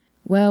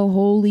Well,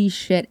 holy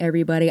shit,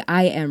 everybody.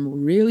 I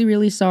am really,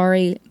 really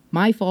sorry.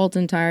 My fault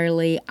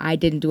entirely. I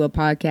didn't do a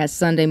podcast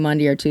Sunday,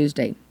 Monday, or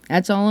Tuesday.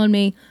 That's all on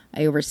me.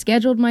 I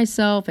overscheduled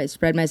myself. I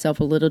spread myself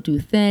a little too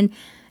thin.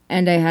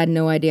 And I had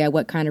no idea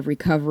what kind of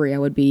recovery I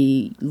would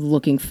be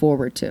looking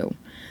forward to.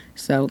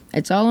 So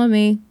it's all on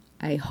me.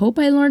 I hope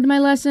I learned my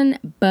lesson,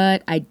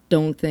 but I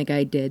don't think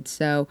I did.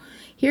 So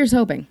here's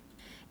hoping.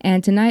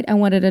 And tonight I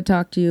wanted to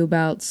talk to you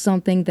about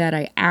something that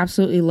I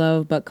absolutely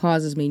love but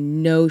causes me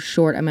no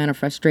short amount of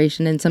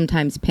frustration and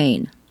sometimes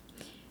pain.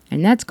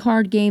 And that's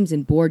card games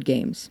and board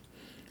games.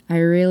 I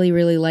really,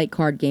 really like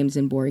card games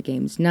and board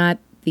games. Not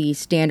the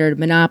standard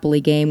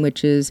Monopoly game,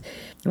 which is,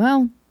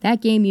 well,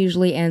 that game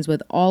usually ends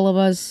with all of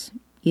us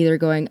either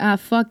going,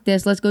 fuck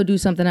this, let's go do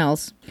something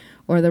else.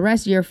 Or the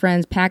rest of your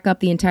friends pack up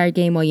the entire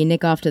game while you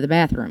nick off to the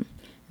bathroom.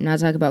 I'm not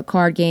talking about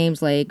card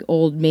games like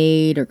Old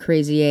Maid or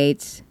Crazy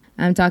Eights.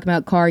 I'm talking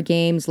about card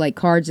games like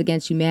Cards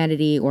Against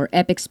Humanity or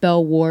Epic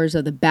Spell Wars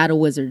of the Battle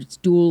Wizards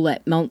Duel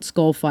at Mount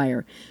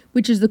Skullfire,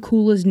 which is the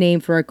coolest name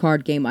for a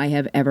card game I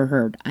have ever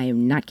heard. I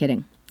am not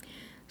kidding.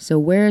 So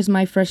where is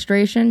my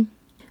frustration?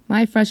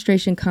 My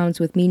frustration comes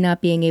with me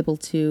not being able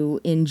to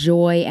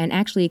enjoy and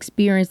actually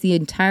experience the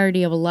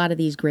entirety of a lot of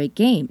these great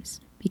games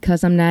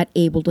because I'm not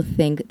able to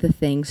think the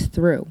things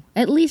through.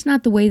 At least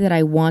not the way that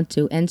I want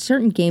to, and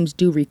certain games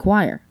do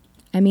require.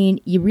 I mean,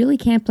 you really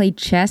can't play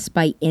chess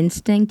by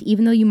instinct.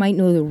 Even though you might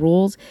know the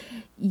rules,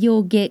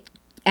 you'll get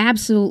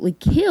absolutely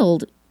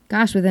killed,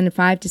 within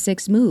 5 to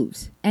 6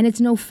 moves. And it's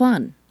no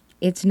fun.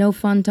 It's no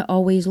fun to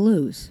always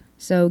lose.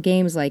 So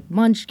games like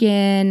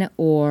Munchkin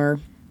or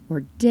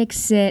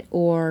Dixit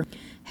or,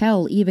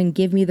 hell, even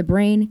Give Me the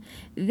Brain,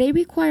 they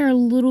require a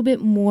little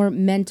bit more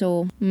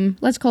mental,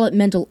 let's call it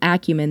mental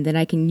acumen than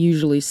I can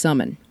usually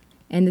summon.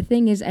 And the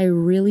thing is, I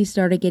really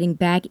started getting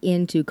back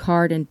into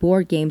card and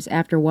board games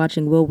after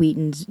watching Wil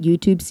Wheaton's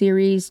YouTube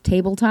series,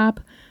 Tabletop.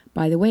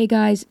 By the way,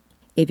 guys,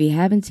 if you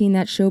haven't seen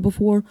that show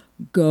before,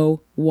 go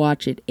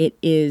watch it. It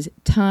is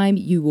time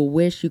you will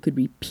wish you could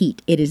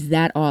repeat. It is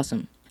that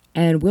awesome.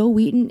 And Wil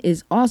Wheaton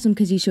is awesome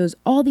because he shows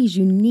all these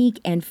unique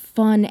and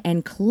fun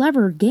and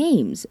clever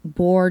games.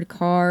 Board,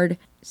 card,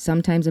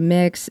 sometimes a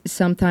mix,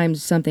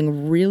 sometimes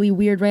something really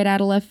weird right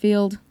out of left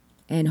field.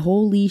 And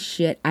holy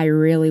shit, I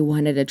really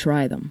wanted to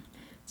try them.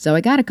 So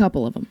I got a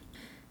couple of them.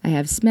 I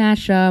have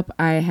Smash Up,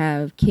 I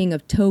have King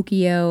of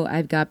Tokyo,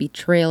 I've got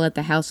Betrayal at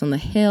the House on the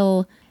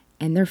Hill,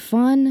 and they're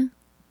fun,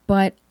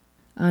 but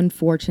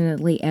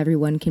unfortunately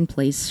everyone can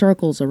play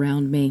circles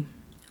around me.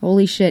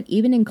 Holy shit,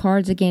 even in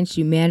Cards Against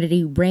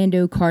Humanity,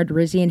 Brando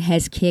Calrissian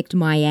has kicked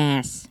my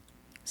ass.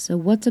 So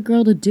what's a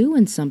girl to do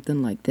in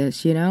something like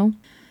this, you know?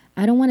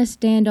 I don't want to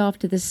stand off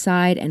to the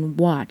side and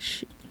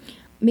watch.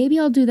 Maybe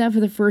I'll do that for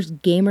the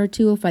first game or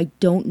two if I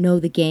don't know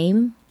the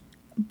game.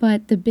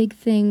 But the big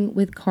thing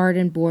with card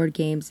and board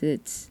games,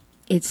 it's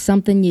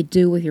something you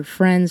do with your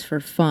friends for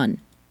fun.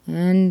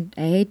 And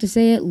I hate to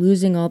say it,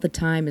 losing all the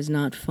time is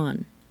not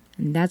fun.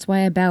 And that's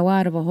why I bow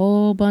out of a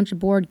whole bunch of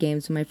board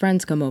games when my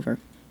friends come over.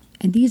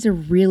 And these are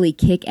really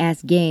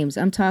kick-ass games.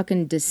 I'm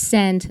talking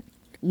Descent,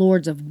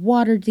 Lords of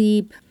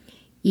Waterdeep,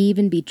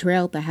 even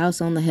Betrayal at the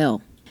House on the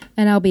Hill.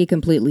 And I'll be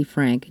completely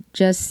frank,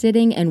 just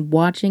sitting and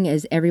watching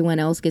as everyone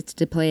else gets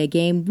to play a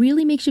game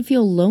really makes you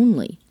feel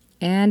lonely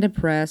and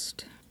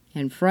depressed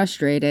and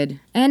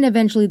frustrated, and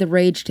eventually the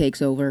rage takes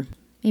over.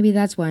 Maybe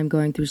that's why I'm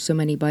going through so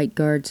many bite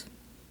guards.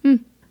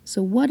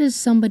 So what does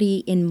somebody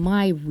in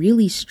my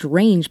really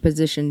strange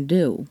position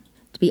do?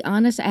 To be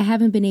honest, I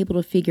haven't been able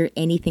to figure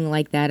anything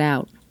like that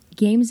out.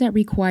 Games that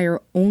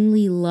require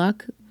only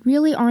luck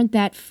really aren't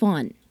that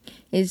fun.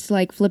 It's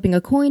like flipping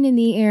a coin in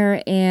the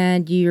air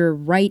and you're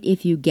right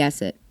if you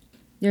guess it.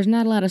 There's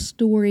not a lot of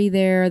story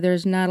there.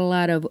 There's not a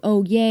lot of,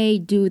 oh yay,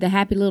 do the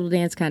happy little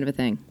dance kind of a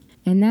thing.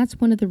 And that's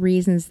one of the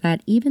reasons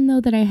that even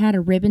though that I had a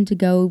ribbon to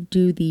go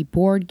do the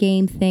board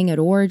game thing at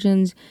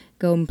Origins,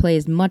 go and play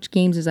as much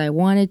games as I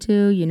wanted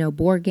to,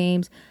 board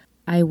games,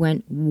 I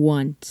went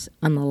once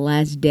on the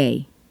last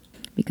day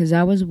because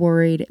I was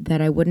worried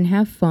that I wouldn't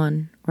have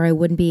fun or I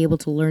wouldn't be able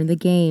to learn the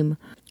game.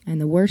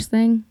 And the worst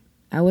thing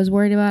I was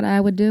worried about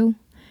I would do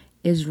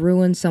is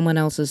ruin someone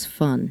else's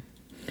fun.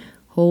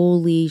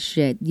 Holy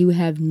shit, you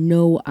have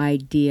no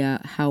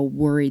idea how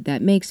worried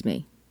that makes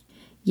me.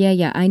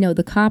 Yeah, I know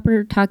the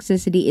copper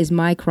toxicity is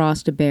my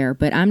cross to bear,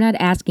 but I'm not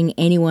asking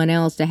anyone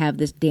else to have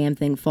this damn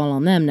thing fall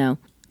on them now.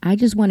 I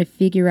just want to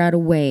figure out a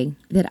way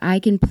that I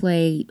can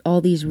play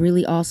all these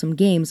really awesome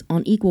games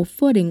on equal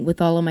footing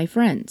with all of my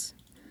friends.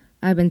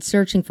 I've been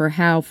searching for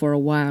how for a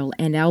while,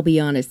 and I'll be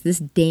honest, this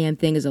damn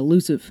thing is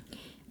elusive.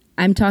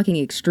 I'm talking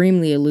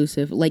extremely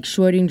elusive, like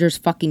Schrodinger's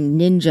fucking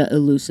ninja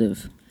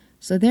elusive.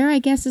 So there, I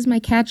guess, is my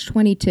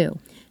catch-22.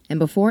 And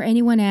before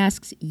anyone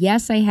asks,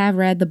 yes, I have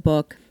read the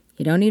book.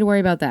 You don't need to worry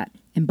about that.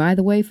 And by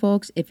the way,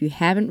 folks, if you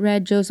haven't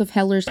read Joseph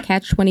Heller's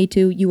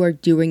Catch-22, you are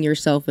doing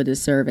yourself a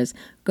disservice.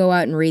 Go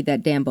out and read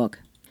that damn book.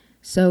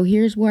 So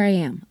here's where I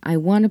am. I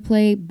want to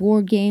play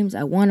board games,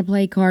 I want to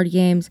play card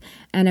games,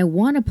 and I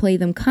want to play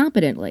them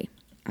competently.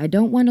 I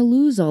don't want to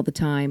lose all the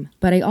time,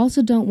 but I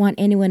also don't want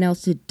anyone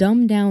else to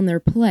dumb down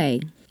their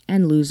play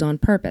and lose on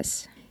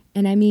purpose.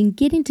 And I mean,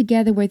 getting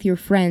together with your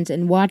friends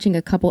and watching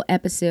a couple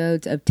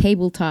episodes of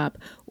Tabletop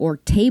or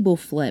Table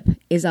Flip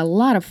is a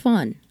lot of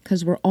fun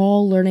because we're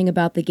all learning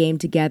about the game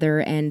together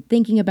and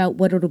thinking about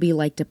what it'll be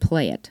like to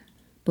play it.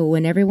 But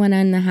when everyone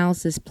in the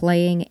house is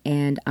playing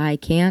and I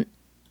can't,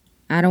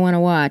 I don't want to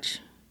watch.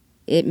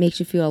 It makes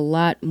you feel a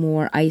lot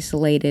more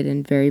isolated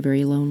and very,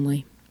 very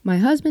lonely. My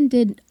husband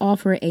did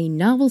offer a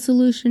novel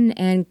solution,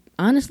 and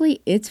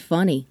honestly, it's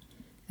funny.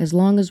 As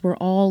long as we're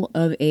all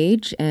of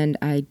age, and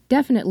I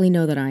definitely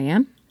know that I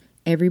am,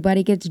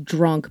 everybody gets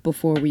drunk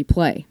before we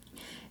play.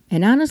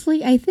 And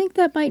honestly, I think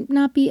that might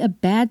not be a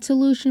bad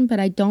solution, but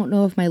I don't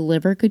know if my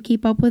liver could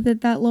keep up with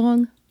it that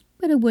long.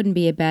 But it wouldn't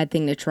be a bad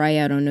thing to try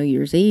out on New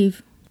Year's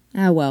Eve.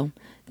 Ah well,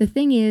 the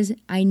thing is,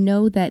 I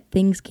know that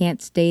things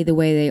can't stay the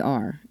way they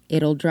are.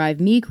 It'll drive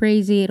me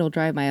crazy, it'll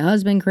drive my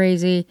husband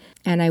crazy,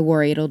 and I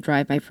worry it'll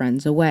drive my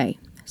friends away.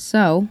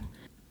 So,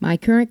 my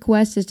current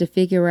quest is to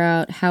figure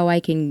out how I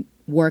can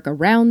work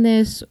around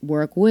this,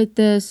 work with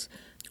this,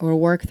 or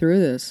work through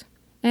this.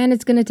 And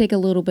it's going to take a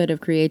little bit of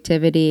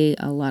creativity,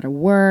 a lot of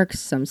work,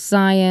 some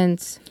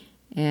science,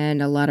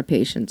 and a lot of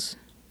patience.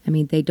 I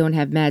mean, they don't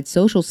have mad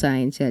social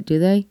science yet, do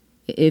they?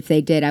 If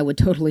they did, I would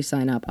totally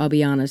sign up. I'll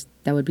be honest,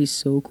 that would be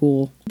so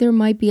cool. There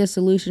might be a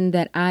solution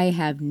that I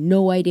have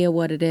no idea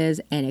what it is,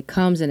 and it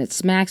comes and it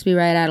smacks me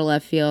right out of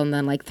left field and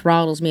then like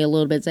throttles me a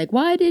little bit. It's like,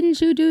 why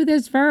didn't you do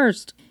this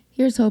first?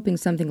 Here's hoping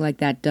something like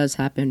that does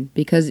happen,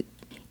 because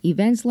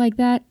events like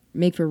that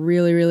make for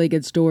really, really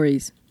good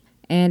stories.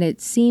 And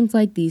it seems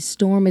like the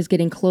storm is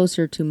getting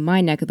closer to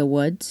my neck of the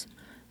woods.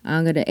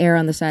 I'm going to err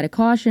on the side of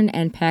caution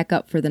and pack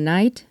up for the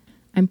night.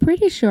 I'm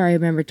pretty sure I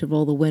remember to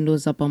roll the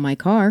windows up on my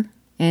car.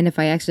 And if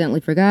I accidentally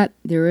forgot,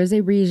 there is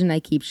a reason I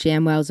keep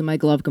ShamWows in my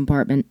glove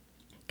compartment.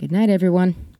 Good night, everyone.